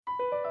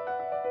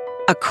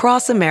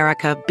Across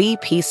America,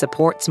 BP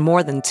supports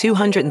more than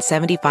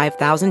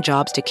 275,000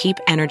 jobs to keep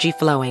energy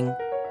flowing.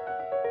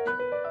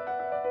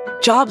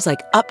 Jobs like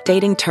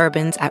updating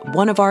turbines at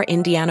one of our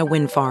Indiana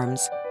wind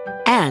farms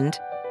and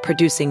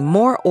producing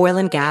more oil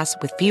and gas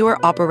with fewer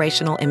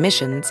operational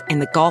emissions in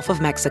the Gulf of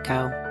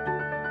Mexico.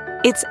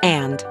 It's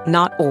and,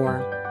 not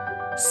or.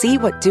 See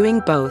what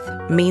doing both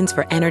means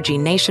for energy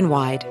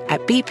nationwide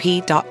at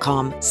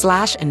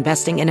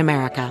bp.com/investing in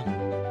America.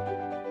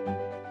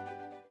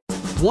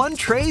 One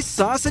tray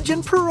sausage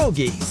and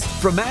pierogis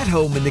from at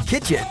home in the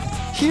kitchen.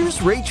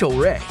 Here's Rachael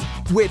Ray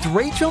with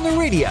Rachael on the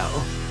Radio.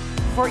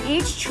 For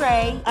each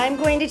tray, I'm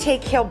going to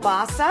take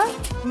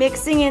kielbasa,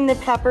 mixing in the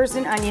peppers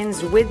and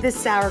onions with the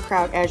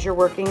sauerkraut as you're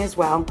working as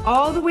well,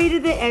 all the way to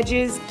the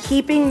edges,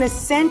 keeping the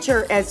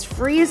center as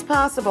free as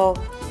possible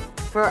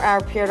for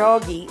our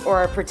pierogi or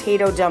our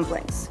potato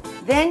dumplings.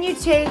 Then you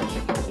take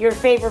your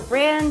favorite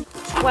brand,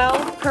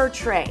 12 per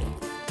tray.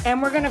 And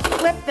we're gonna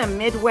flip them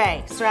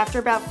midway. So after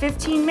about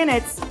 15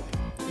 minutes,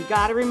 you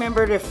gotta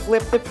remember to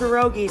flip the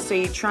pierogi so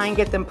you try and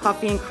get them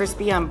puffy and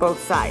crispy on both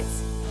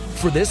sides.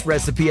 For this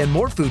recipe and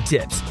more food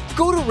tips,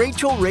 go to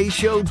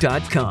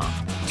RachelRayShow.com.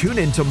 Tune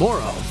in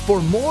tomorrow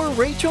for more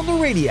Rachael on the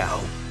Radio.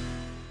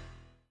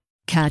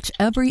 Catch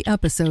every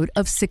episode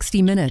of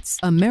 60 Minutes,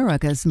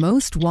 America's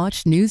most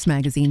watched news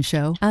magazine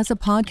show, as a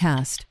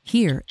podcast.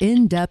 Hear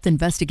in-depth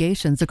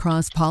investigations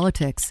across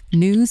politics,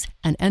 news,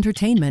 and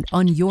entertainment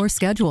on your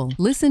schedule.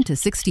 Listen to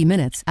 60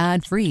 Minutes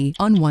ad-free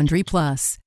on Wondery Plus.